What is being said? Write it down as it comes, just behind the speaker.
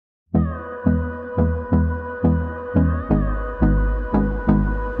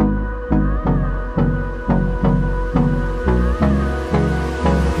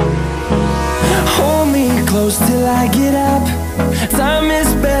close till I get up. Time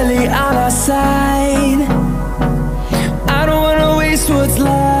is barely on our side. I don't wanna waste what's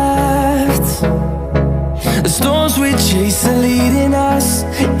left. The storms we chase are leading us,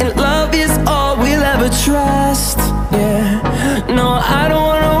 and love is all we'll ever trust. Yeah, no, I don't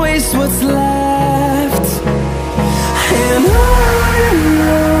wanna waste what's left. And on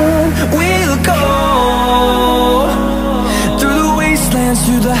we'll go, through the wastelands,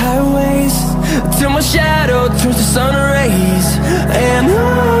 through the highways, till my shadow turns to sun rays. And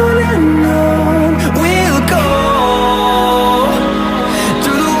on we'll go,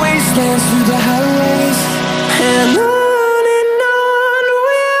 through the wastelands, through the highways, and on we'll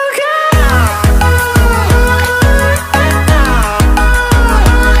go.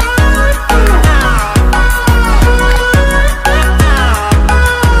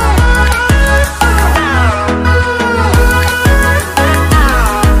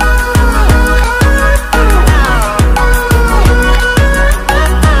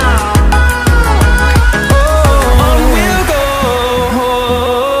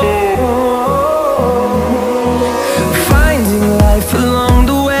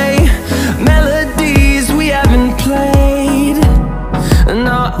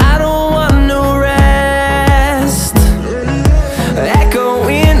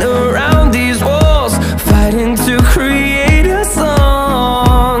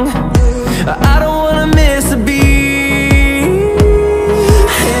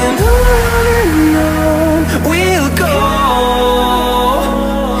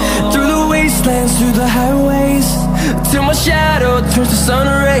 Through the highways, till my shadow turns to sun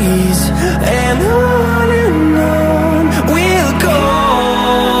rays. And on we'll go,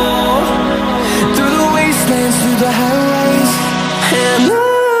 through the wastelands, through the highways, and on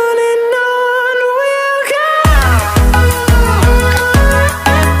we'll go.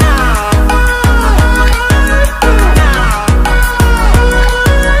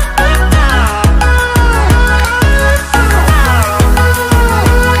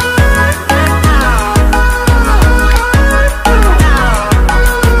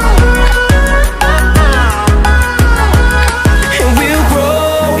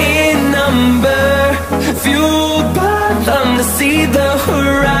 See the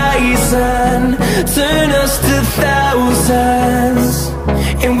horizon turn us to thousands,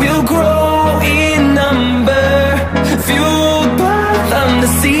 and we'll grow in number, fueled by them. To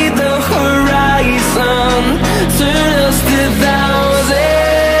see the horizon turn us to thousands,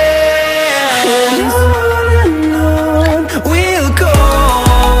 and on we'll go,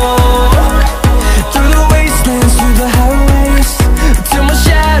 through the wastelands, through the highways, till my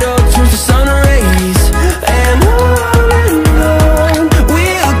shadow turns to sun rays. And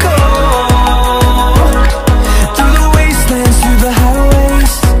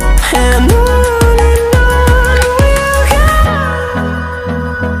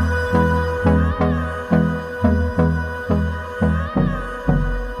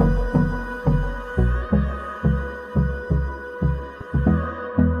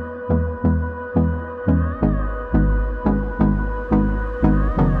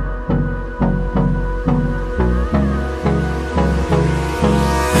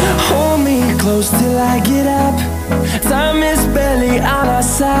close till I get up. Time is barely on our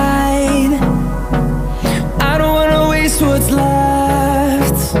side. I don't wanna waste what's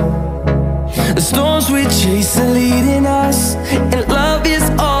left. The storms we chase are leading us, and love is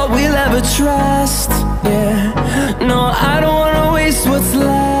all we'll ever trust. Yeah, no, I don't wanna waste what's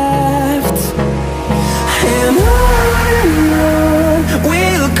left. And on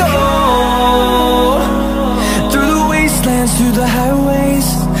we'll go, through the wastelands, through the highways,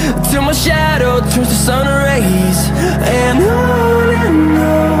 till my shadow turns to sun rays. And on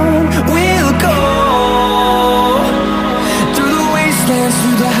we'll go, through the wastelands,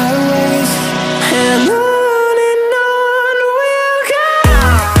 through the highways, and on we'll go.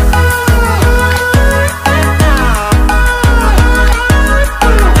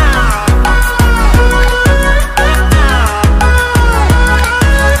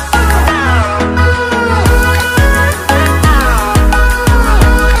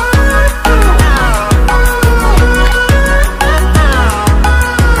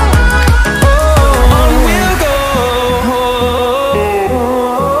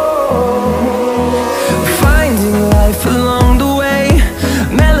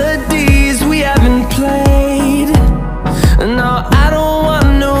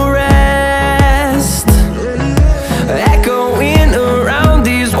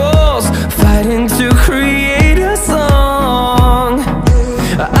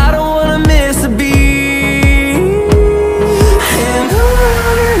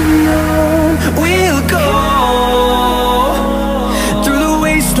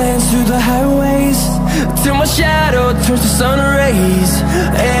 wastelands, through the highways, till my shadow turns to sun rays.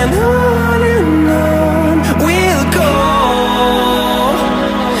 And on we'll go,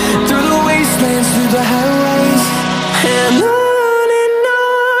 through the wastelands, through the highways, and on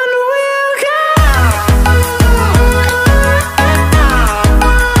we'll go.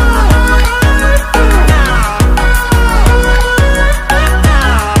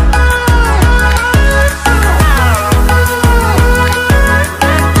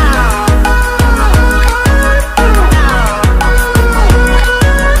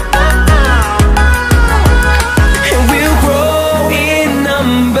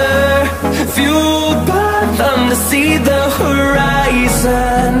 See the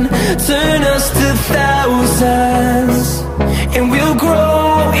horizon, turn us to thousands, and we'll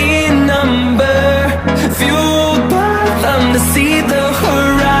grow in number, fueled by them. To see the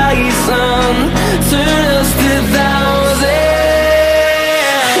horizon, turn us to thousands,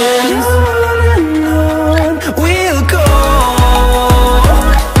 and on we'll go,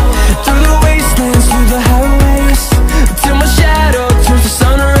 through the wastelands, through the highways, till my shadow turns to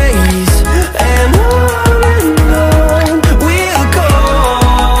sun rays. And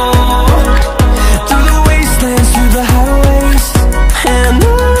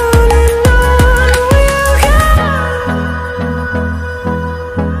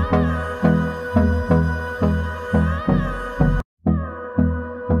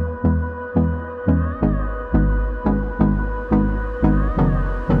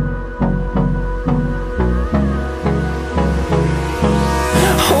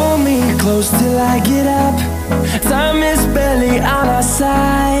close till I get up. Time is barely on our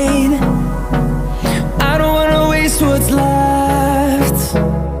side. I don't wanna waste what's left.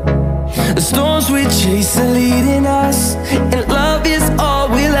 The storms we chase are leading us, and love is all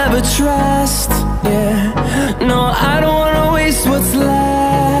we'll ever trust. Yeah, no, I don't wanna waste what's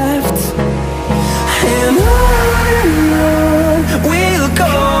left. And on we'll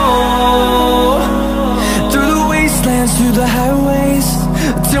go, through the wastelands, through the highways,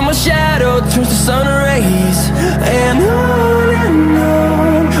 till my shadow turns to sun rays. And on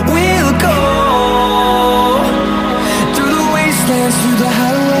we'll go, through the wastelands, through the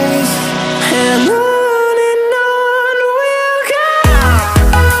highways, and on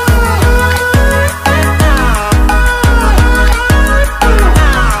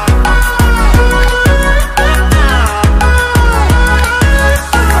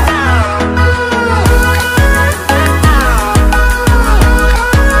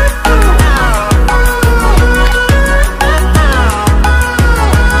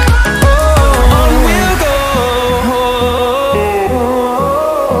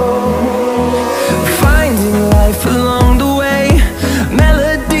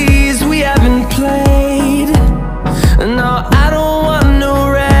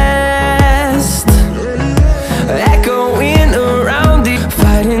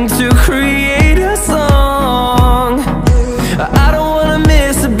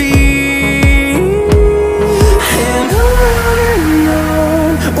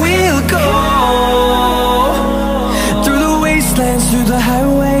we'll go. Through the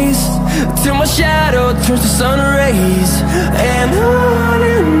highways, till my shadow turns to sun rays. And on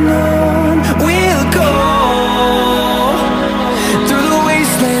we'll go, through the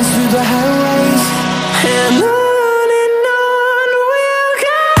wastelands, through the highways, and on we'll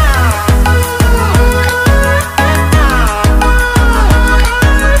go.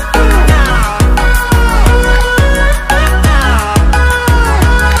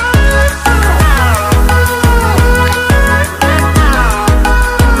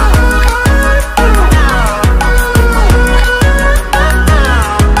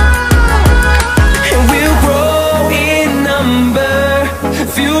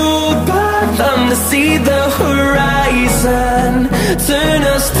 To see the horizon, turn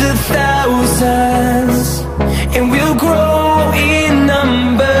us to thousands, and we'll grow in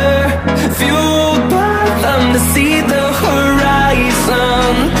number, fueled by them. To see the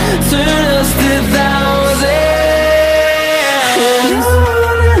horizon, turn us to thousands, and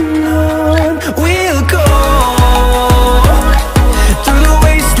on we'll go, through the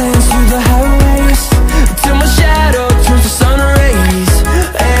wastelands, through the highways, till my shadow turns to sun rays.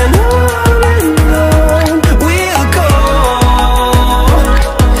 And we'll go,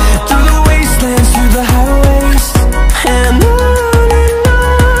 through the wastelands, through the highways, and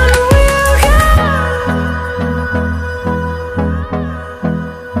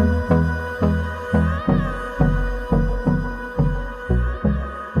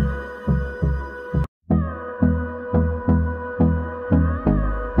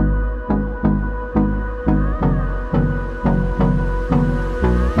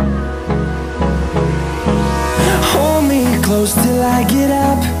close till I get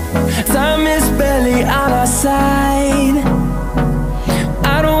up. Time is barely on our side.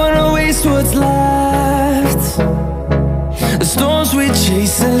 I don't wanna waste what's left. The storms we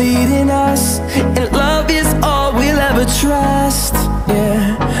chase are leading us, and love is all we'll ever trust. Yeah,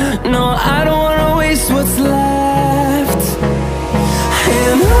 no, I don't wanna waste what's left.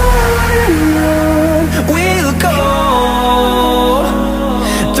 And on we'll go,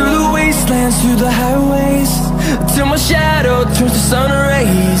 through the wastelands, through the highways, till my shadow turns to sun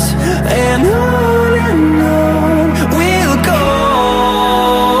rays. And on we'll go,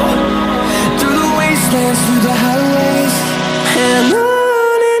 through the wastelands, through the highways, and on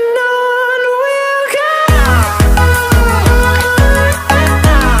we'll go.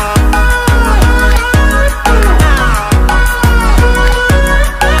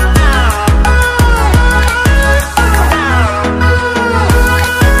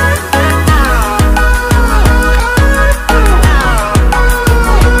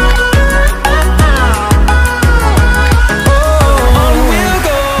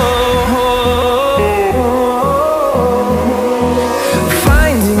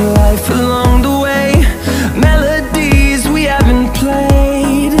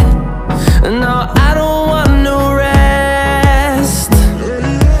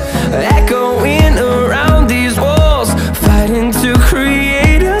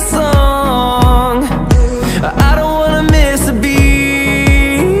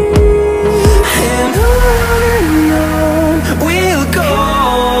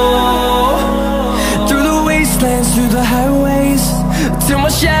 Through the highways, till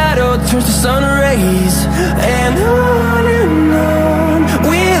my shadow turns to sun rays. And on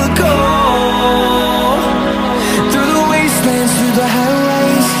we'll go, through the wastelands, through the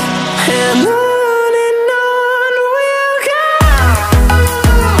highways, and on we'll go.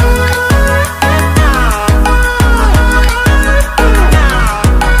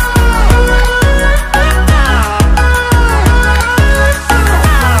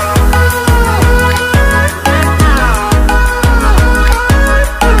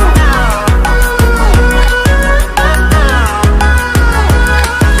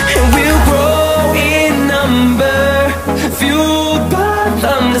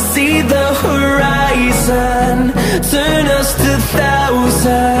 See the horizon turn us to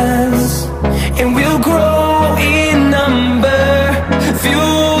thousands, and we'll grow in number,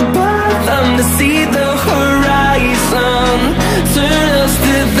 fueled by them. To see the horizon turn us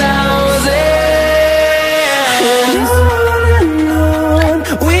to thousands, and on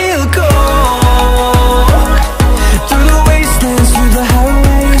we'll go, through the wastelands, through the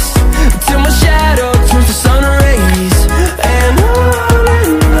highways, till my shadow turns to sun rays. And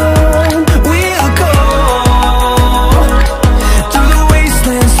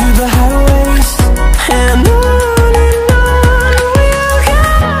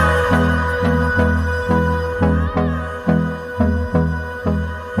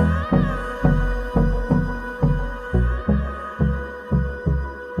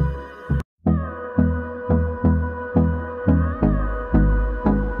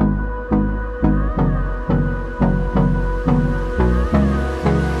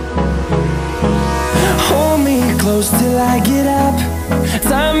close till I get up.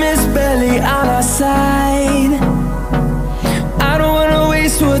 Time is barely on our side. I don't wanna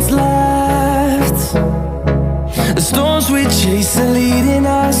waste what's left. The storms we chase are leading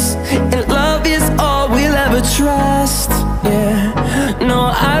us, and love is all we'll ever trust. Yeah, no,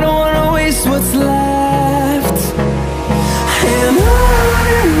 I don't wanna waste what's left. And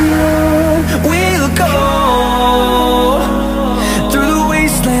on we'll go, through the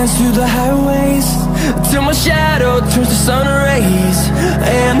wastelands, through the highways, till my shadow turns to sun rays.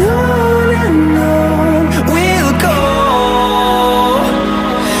 And on we'll go,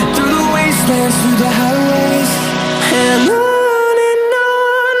 through the wastelands, through the highways, and on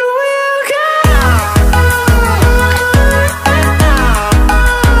we'll go.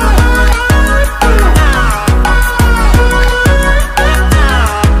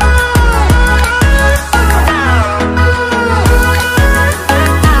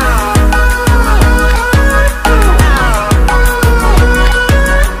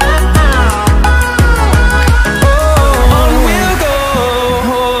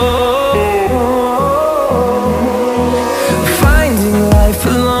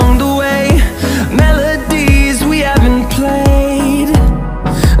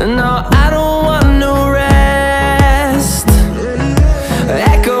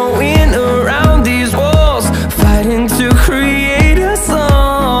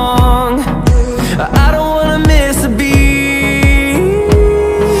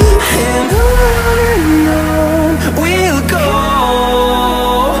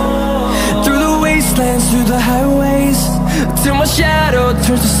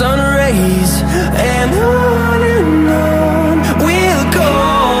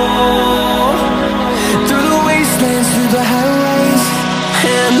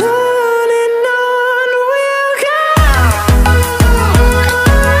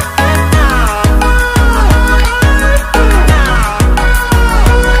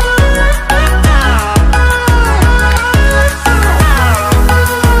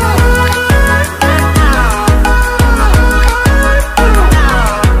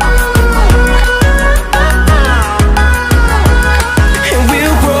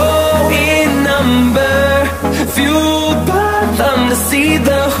 see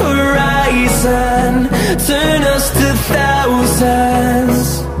the horizon, turn us to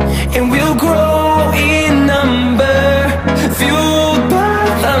thousands, and we'll grow in number, fueled by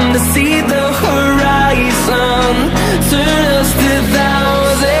them to see the horizon, turn us to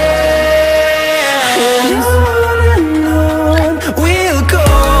thousands. And on we'll go,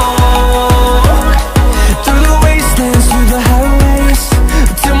 through the wastelands, through the highways,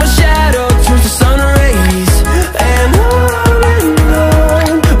 till my shadow turns to sun rays. And on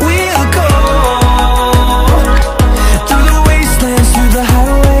we'll go, through the wastelands, through the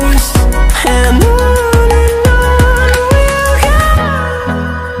highways. And on we'll go.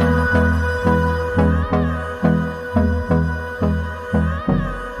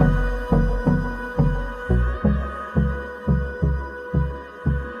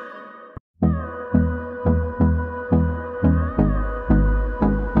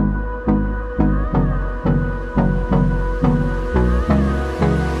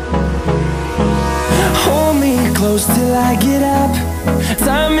 Hold me close till I get up.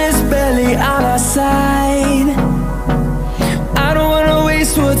 Time is barely on our side. I don't wanna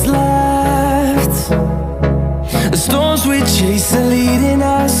waste what's left. The storms we chase are leading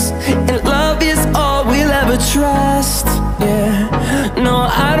us, and love is all we'll ever trust. Yeah, no,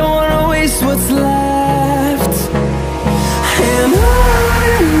 I don't wanna waste what's left. And on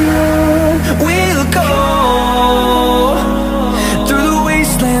we'll go, through the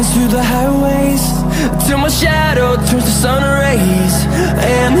wastelands, through the highways, till my shadow turns to sun rays.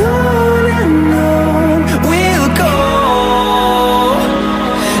 And on we'll go,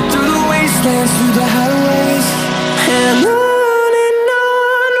 through the wastelands, through the highways. And on we'll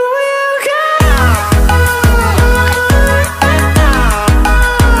go.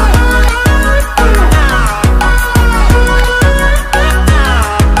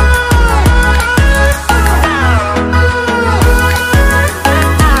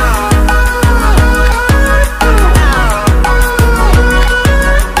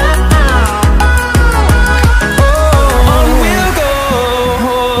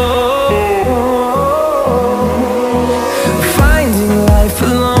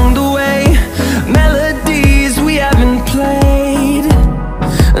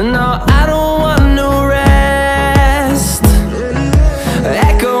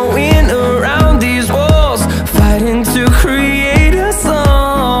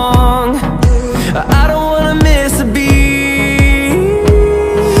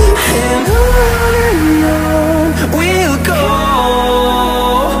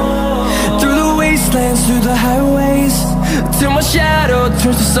 Through the highways, till my shadow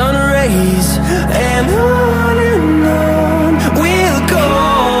turns to sun rays. And on we'll go,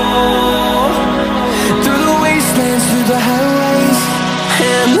 through the wastelands, through the highways.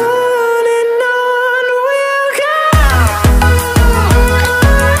 And on we'll go.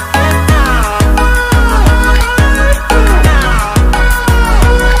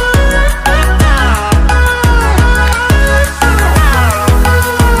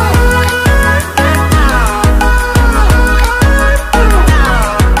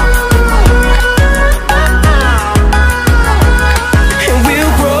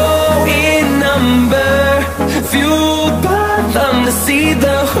 See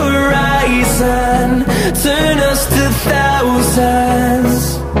the horizon, turn us to thousands,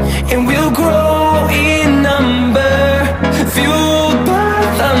 and we'll grow in number, fueled by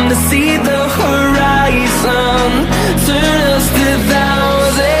them to see the horizon, turn us to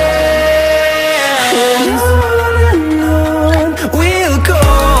thousands. And on we'll go,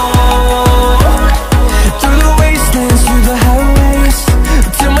 through the wastelands, through the highways,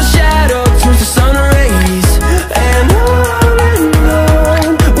 till my shadow turns to sun rays. And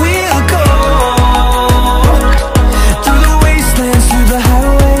we'll go, through the wastelands, through the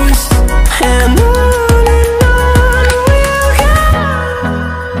highways. And on we'll go.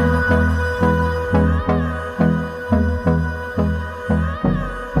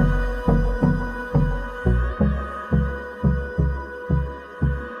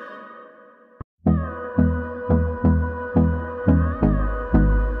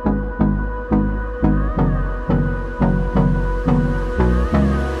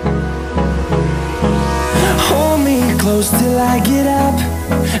 Close till I get up.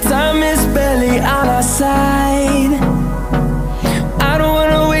 Time is barely on our side. I don't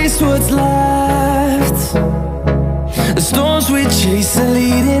wanna waste what's left. The storms we chase are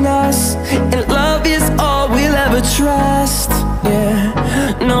leading us, and love is all we'll ever trust. Yeah,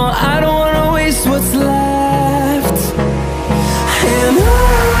 no, I don't wanna waste what's left. And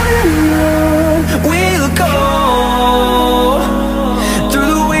on we'll go, through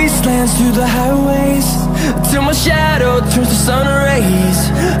the wastelands, wastelands, through the highways, till my shadow turns to sun rays.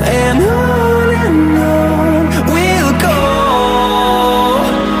 And on we'll go,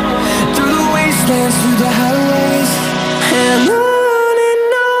 through the wastelands, through the highways, and on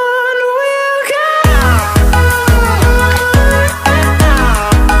we'll go.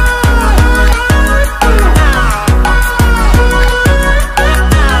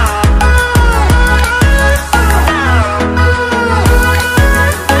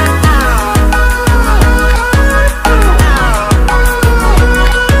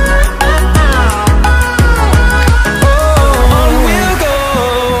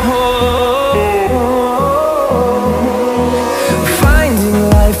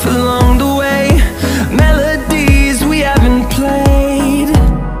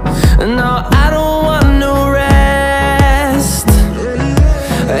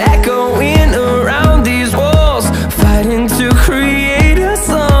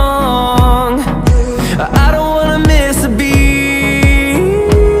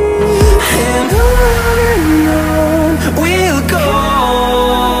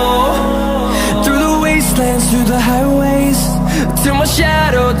 Through the highways, till my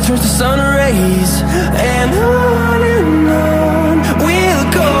shadow turns to sun rays. And on we'll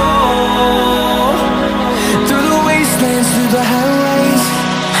go, through the wastelands, through the highways,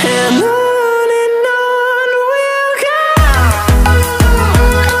 and on.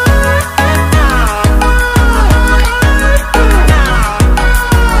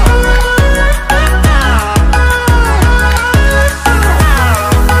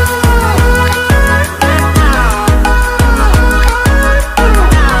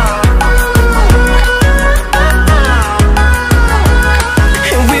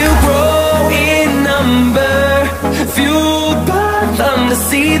 To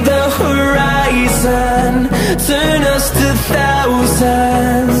see the horizon turn us to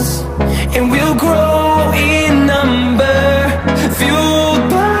thousands, and we'll grow in number, fueled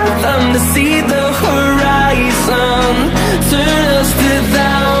by them. To see the horizon turn us to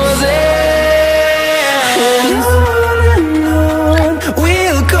thousands, and on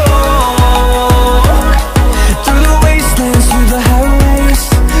we'll go, through the wastelands, through the highways,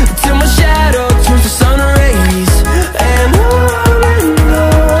 till my shadow turns to sun rays. And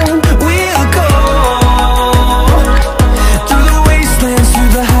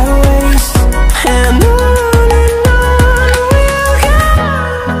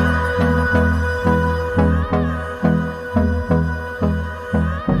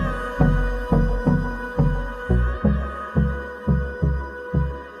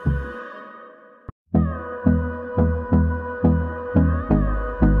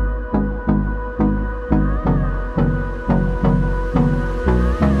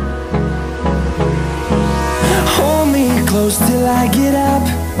close till I get up.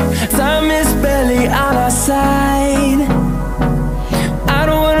 Time is barely on our side. I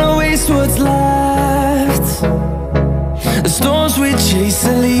don't wanna waste what's left. The storms we chase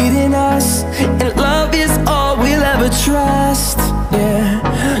are leading us, and love is all we'll ever trust. Yeah,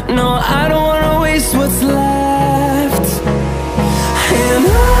 no, I don't wanna waste what's left. And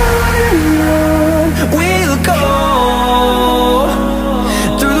on we'll go,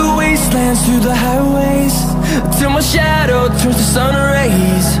 through the wastelands, through the highways, till my shadow turns to sun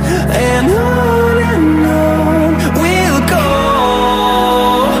rays.